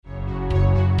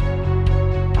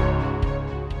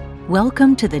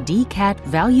Welcome to the DCAT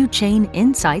Value Chain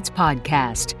Insights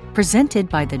Podcast, presented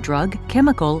by the Drug,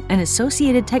 Chemical, and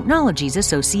Associated Technologies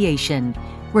Association,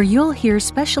 where you'll hear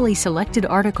specially selected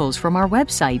articles from our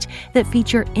website that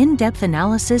feature in-depth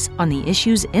analysis on the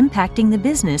issues impacting the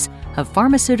business of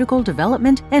pharmaceutical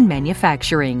development and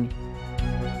manufacturing.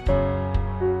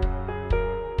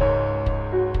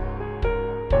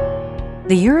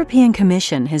 The European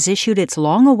Commission has issued its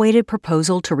long-awaited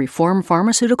proposal to reform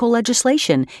pharmaceutical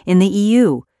legislation in the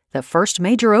EU, the first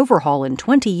major overhaul in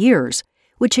 20 years,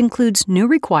 which includes new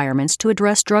requirements to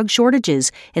address drug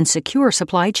shortages and secure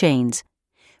supply chains.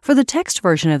 For the text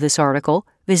version of this article,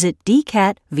 visit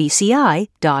dcatvci.org.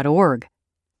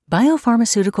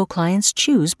 Biopharmaceutical clients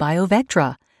choose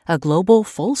BioVectra, a global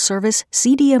full-service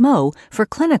CDMO for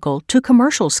clinical to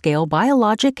commercial-scale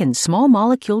biologic and small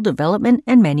molecule development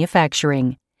and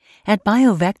manufacturing. At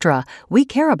BioVectra, we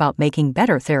care about making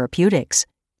better therapeutics.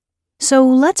 So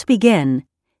let's begin.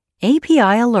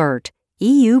 API Alert: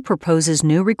 EU proposes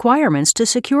new requirements to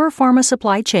secure pharma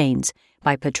supply chains,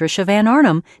 by Patricia Van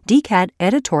Arnhem, DCAT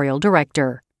Editorial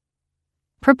Director.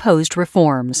 Proposed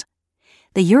reforms.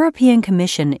 The European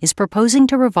Commission is proposing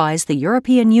to revise the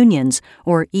European Union's,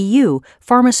 or EU,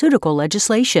 pharmaceutical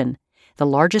legislation, the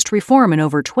largest reform in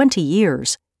over 20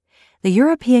 years. The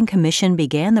European Commission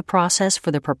began the process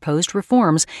for the proposed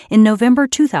reforms in November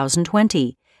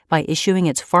 2020 by issuing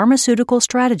its Pharmaceutical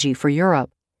Strategy for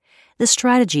Europe. The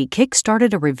strategy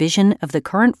kick-started a revision of the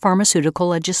current pharmaceutical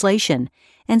legislation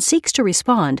and seeks to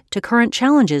respond to current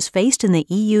challenges faced in the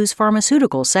EU's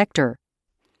pharmaceutical sector.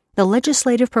 The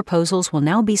legislative proposals will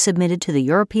now be submitted to the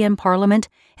European Parliament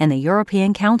and the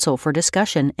European Council for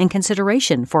discussion and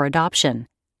consideration for adoption.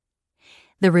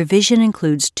 The revision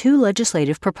includes two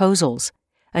legislative proposals,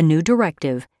 a new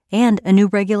directive and a new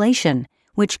regulation,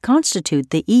 which constitute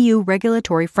the EU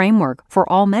regulatory framework for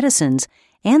all medicines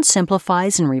and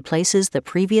simplifies and replaces the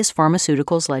previous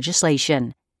pharmaceuticals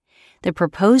legislation. The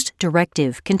proposed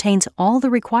directive contains all the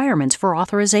requirements for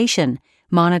authorization,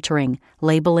 monitoring,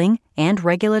 labeling, and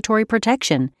regulatory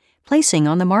protection, placing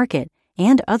on the market,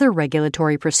 and other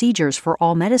regulatory procedures for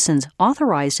all medicines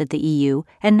authorized at the EU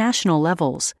and national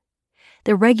levels.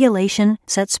 The regulation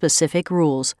sets specific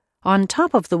rules, on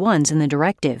top of the ones in the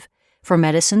directive, for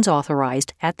medicines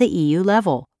authorized at the EU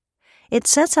level. It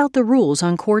sets out the rules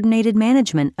on coordinated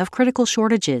management of critical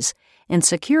shortages and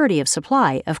security of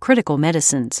supply of critical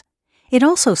medicines. It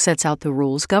also sets out the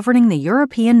rules governing the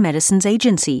European Medicines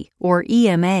Agency, or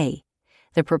EMA.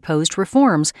 The proposed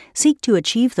reforms seek to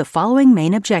achieve the following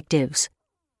main objectives: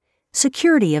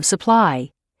 security of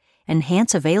supply,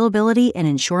 enhance availability and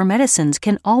ensure medicines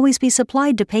can always be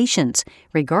supplied to patients,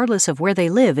 regardless of where they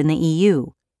live in the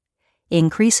EU,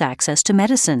 increase access to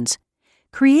medicines,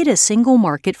 create a single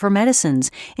market for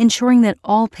medicines, ensuring that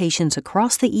all patients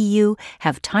across the EU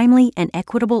have timely and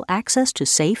equitable access to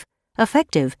safe,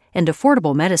 effective, and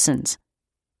affordable medicines.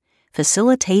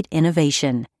 Facilitate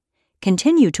innovation.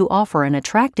 Continue to offer an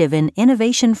attractive and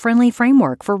innovation-friendly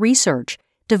framework for research,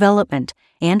 development,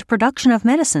 and production of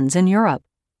medicines in Europe.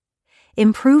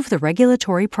 Improve the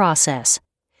regulatory process.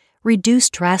 Reduce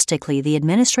drastically the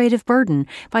administrative burden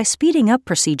by speeding up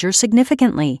procedures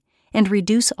significantly, and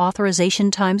reduce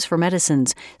authorization times for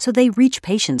medicines so they reach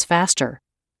patients faster.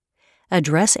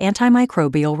 Address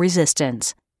antimicrobial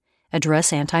resistance.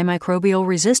 Address antimicrobial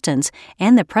resistance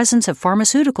and the presence of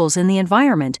pharmaceuticals in the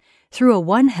environment through a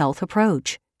One Health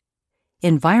approach.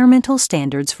 Environmental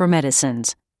standards for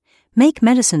medicines. Make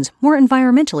medicines more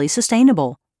environmentally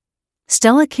sustainable.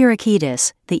 Stella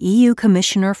Kyriakidis, the EU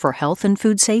Commissioner for Health and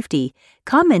Food Safety,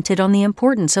 commented on the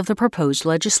importance of the proposed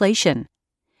legislation.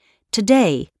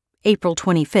 Today, April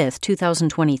 25,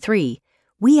 2023,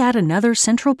 we add another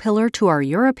central pillar to our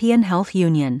European Health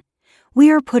Union. We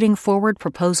are putting forward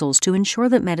proposals to ensure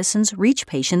that medicines reach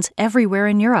patients everywhere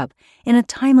in Europe in a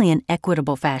timely and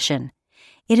equitable fashion.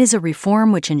 It is a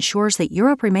reform which ensures that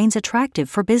Europe remains attractive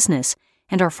for business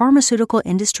and our pharmaceutical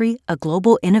industry a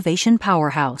global innovation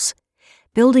powerhouse.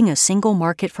 Building a single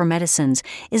market for medicines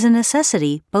is a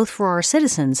necessity both for our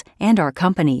citizens and our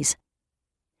companies.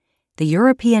 The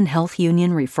European Health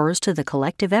Union refers to the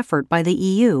collective effort by the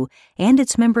EU and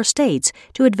its member states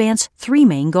to advance three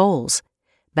main goals: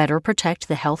 better protect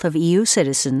the health of EU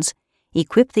citizens,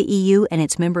 equip the EU and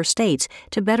its member states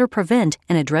to better prevent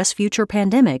and address future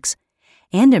pandemics,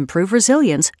 and improve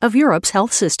resilience of Europe's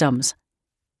health systems.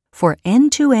 For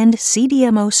end-to-end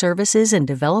CDMO services in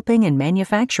developing and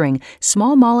manufacturing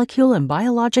small molecule and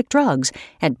biologic drugs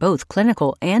at both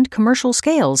clinical and commercial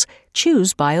scales,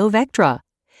 choose BioVectra.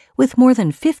 With more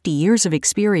than 50 years of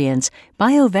experience,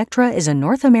 BioVectra is a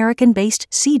North American-based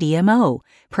CDMO,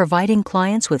 providing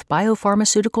clients with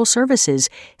biopharmaceutical services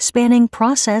spanning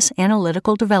process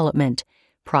analytical development,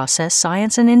 process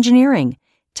science and engineering,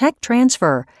 tech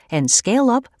transfer, and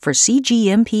scale-up for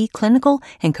cGMP clinical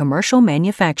and commercial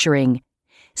manufacturing.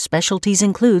 Specialties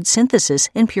include synthesis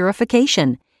and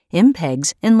purification,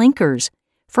 MPEGs and linkers,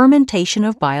 fermentation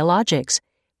of biologics,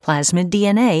 plasmid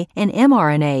DNA and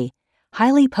mRNA,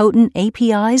 highly potent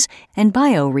APIs, and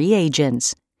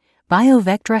bioreagents.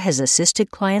 BioVectra has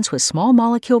assisted clients with small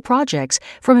molecule projects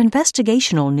from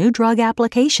investigational new drug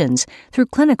applications through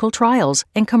clinical trials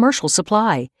and commercial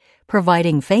supply,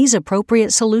 providing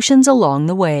phase-appropriate solutions along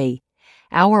the way.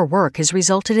 Our work has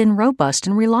resulted in robust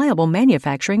and reliable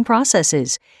manufacturing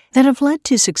processes that have led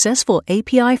to successful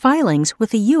API filings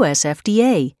with the U.S.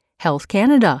 FDA, Health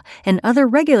Canada, and other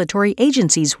regulatory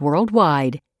agencies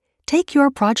worldwide. Take your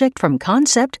project from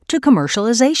concept to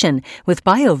commercialization with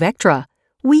BioVectra.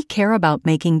 We care about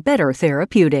making better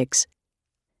therapeutics.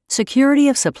 Security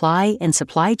of supply and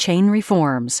supply chain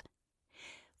reforms.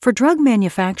 For drug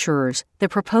manufacturers, the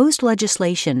proposed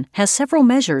legislation has several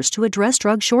measures to address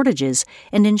drug shortages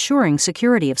and ensuring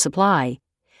security of supply.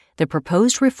 The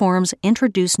proposed reforms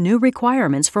introduce new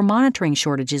requirements for monitoring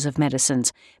shortages of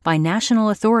medicines by national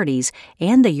authorities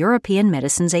and the European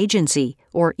Medicines Agency,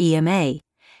 or EMA,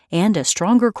 and a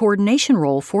stronger coordination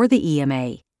role for the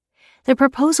EMA. The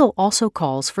proposal also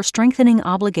calls for strengthening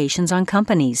obligations on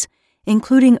companies,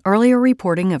 including earlier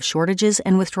reporting of shortages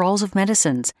and withdrawals of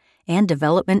medicines, and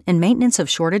development and maintenance of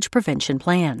shortage prevention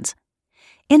plans.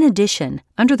 In addition,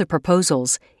 under the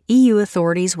proposals, EU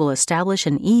authorities will establish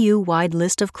an EU-wide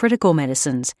list of critical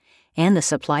medicines, and the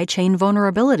supply chain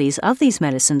vulnerabilities of these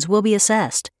medicines will be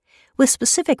assessed, with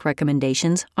specific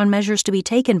recommendations on measures to be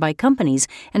taken by companies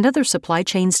and other supply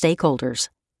chain stakeholders.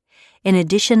 In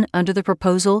addition, under the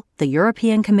proposal, the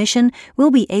European Commission will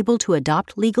be able to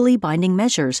adopt legally binding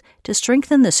measures to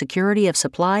strengthen the security of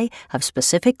supply of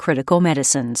specific critical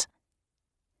medicines.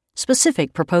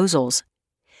 Specific proposals.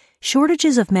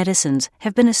 Shortages of medicines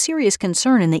have been a serious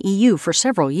concern in the EU for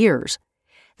several years.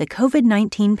 The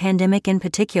COVID-19 pandemic in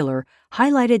particular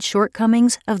highlighted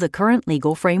shortcomings of the current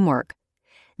legal framework.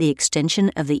 The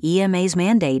extension of the EMA's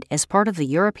mandate as part of the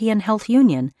European Health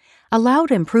Union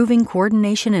allowed improving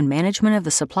coordination and management of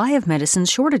the supply of medicine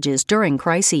shortages during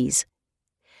crises.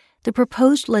 The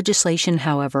proposed legislation,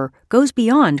 however, goes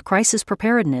beyond crisis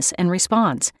preparedness and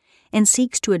response and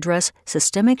seeks to address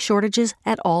systemic shortages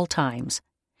at all times.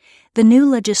 The new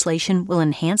legislation will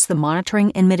enhance the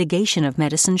monitoring and mitigation of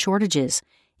medicine shortages,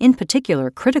 in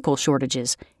particular critical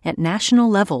shortages, at national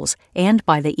levels and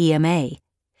by the EMA.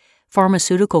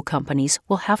 Pharmaceutical companies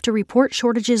will have to report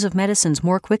shortages of medicines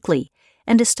more quickly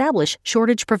and establish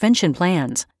shortage prevention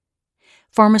plans.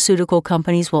 Pharmaceutical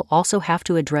companies will also have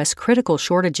to address critical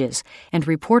shortages and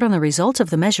report on the results of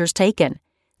the measures taken,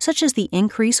 such as the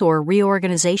increase or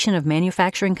reorganization of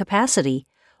manufacturing capacity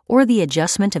or the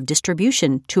adjustment of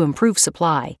distribution to improve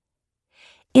supply.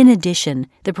 In addition,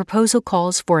 the proposal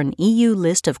calls for an EU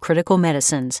list of critical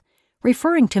medicines,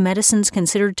 referring to medicines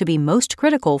considered to be most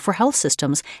critical for health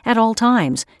systems at all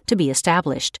times, to be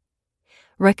established.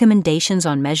 Recommendations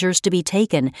on measures to be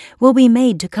taken will be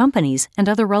made to companies and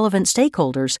other relevant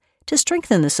stakeholders to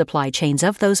strengthen the supply chains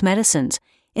of those medicines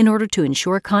in order to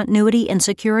ensure continuity and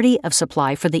security of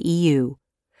supply for the EU.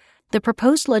 The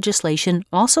proposed legislation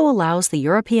also allows the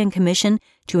European Commission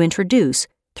to introduce,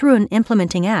 through an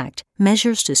implementing act,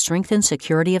 measures to strengthen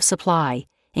security of supply,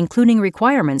 including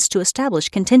requirements to establish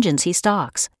contingency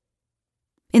stocks.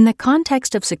 In the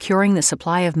context of securing the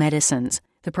supply of medicines,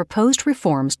 the proposed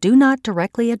reforms do not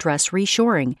directly address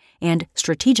reshoring and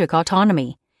strategic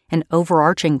autonomy, an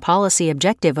overarching policy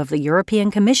objective of the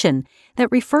European Commission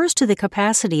that refers to the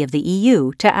capacity of the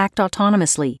EU to act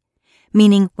autonomously,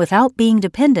 meaning without being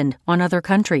dependent on other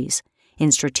countries,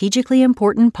 in strategically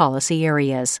important policy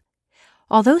areas.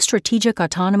 Although strategic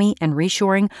autonomy and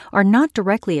reshoring are not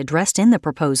directly addressed in the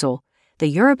proposal, the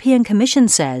European Commission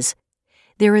says,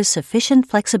 there is sufficient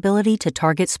flexibility to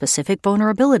target specific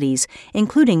vulnerabilities,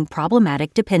 including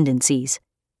problematic dependencies.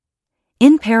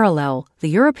 In parallel, the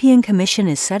European Commission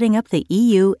is setting up the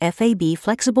EU FAB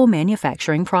Flexible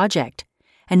Manufacturing Project,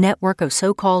 a network of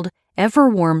so-called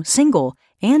ever-warm single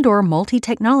and/or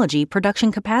multi-technology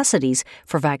production capacities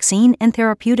for vaccine and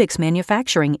therapeutics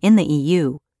manufacturing in the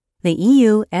EU. The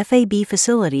EU FAB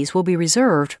facilities will be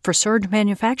reserved for surge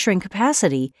manufacturing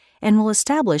capacity and will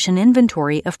establish an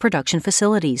inventory of production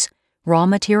facilities, raw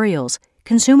materials,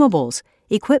 consumables,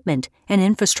 equipment, and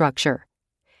infrastructure.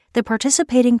 The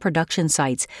participating production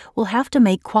sites will have to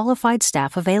make qualified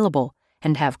staff available,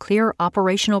 and have clear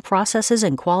operational processes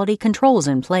and quality controls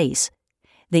in place.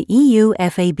 The EU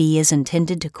FAB is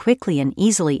intended to quickly and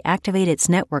easily activate its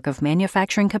network of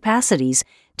manufacturing capacities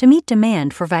to meet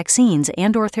demand for vaccines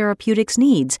and/or therapeutics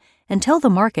needs until the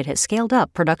market has scaled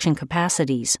up production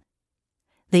capacities.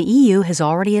 The EU has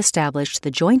already established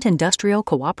the Joint Industrial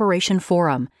Cooperation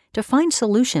Forum to find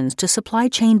solutions to supply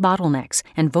chain bottlenecks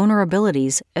and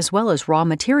vulnerabilities as well as raw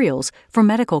materials for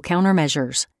medical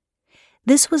countermeasures.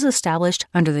 This was established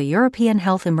under the European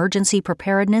Health Emergency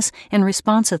Preparedness and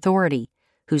Response Authority,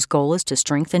 whose goal is to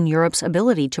strengthen Europe's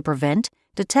ability to prevent,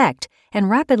 detect, and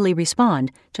rapidly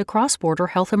respond to cross-border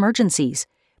health emergencies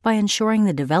by ensuring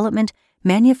the development,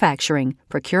 manufacturing,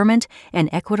 procurement, and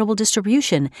equitable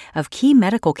distribution of key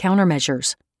medical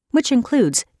countermeasures, which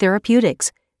includes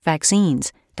therapeutics,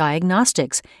 vaccines,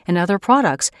 diagnostics, and other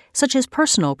products such as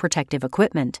personal protective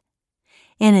equipment.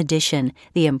 In addition,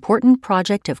 the important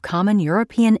project of common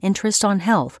European interest on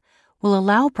health will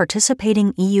allow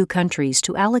participating EU countries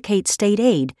to allocate state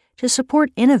aid to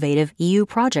support innovative EU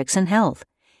projects in health,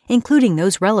 including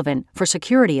those relevant for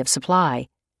security of supply.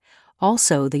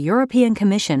 Also, the European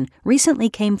Commission recently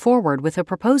came forward with a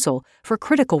proposal for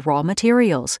critical raw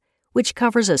materials, which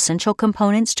covers essential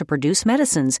components to produce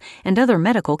medicines and other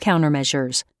medical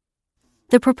countermeasures.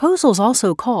 The proposals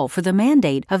also call for the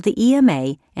mandate of the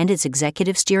EMA and its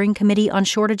Executive Steering Committee on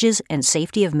Shortages and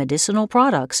Safety of Medicinal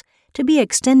Products to be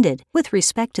extended with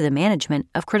respect to the management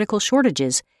of critical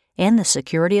shortages and the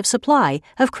security of supply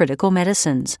of critical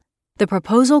medicines. The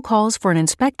proposal calls for an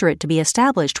inspectorate to be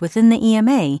established within the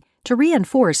EMA to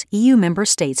reinforce EU member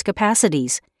states'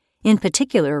 capacities, in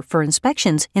particular for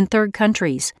inspections in third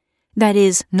countries, that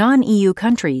is, non-EU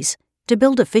countries, to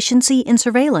build efficiency in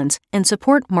surveillance and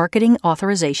support marketing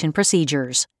authorization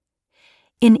procedures.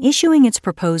 In issuing its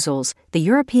proposals, the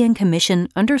European Commission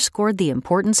underscored the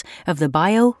importance of the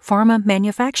bio-pharma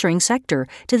manufacturing sector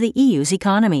to the EU's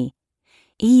economy.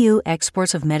 EU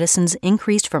exports of medicines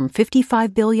increased from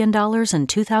 $55 billion in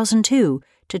 2002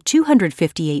 to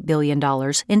 $258 billion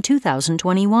in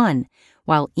 2021,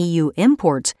 while EU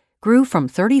imports grew from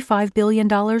 $35 billion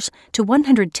to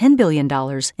 $110 billion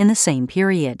in the same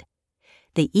period.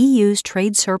 The EU's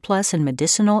trade surplus in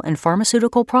medicinal and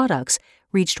pharmaceutical products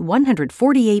reached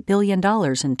 $148 billion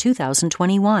in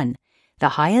 2021, the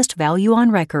highest value on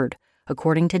record,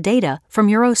 according to data from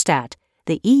Eurostat,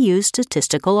 the EU's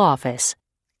statistical office.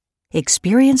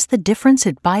 Experience the difference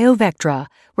at BioVectra,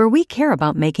 where we care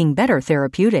about making better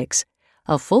therapeutics.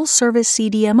 A full-service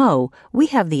CDMO, we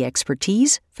have the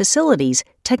expertise, facilities,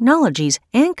 technologies,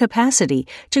 and capacity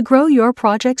to grow your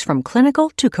projects from clinical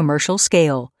to commercial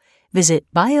scale. Visit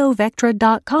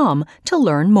biovectra.com to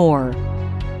learn more.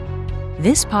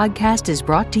 This podcast is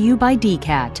brought to you by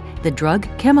DCAT, the Drug,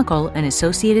 Chemical, and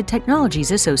Associated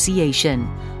Technologies Association.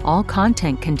 All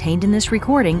content contained in this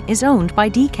recording is owned by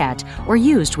DCAT or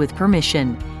used with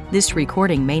permission. This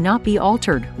recording may not be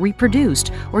altered,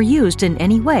 reproduced, or used in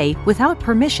any way without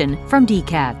permission from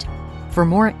DCAT. For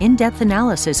more in-depth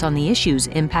analysis on the issues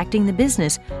impacting the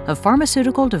business of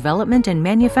pharmaceutical development and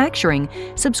manufacturing,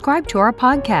 subscribe to our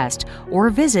podcast or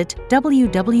visit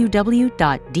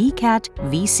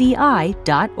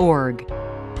www.dcatvci.org.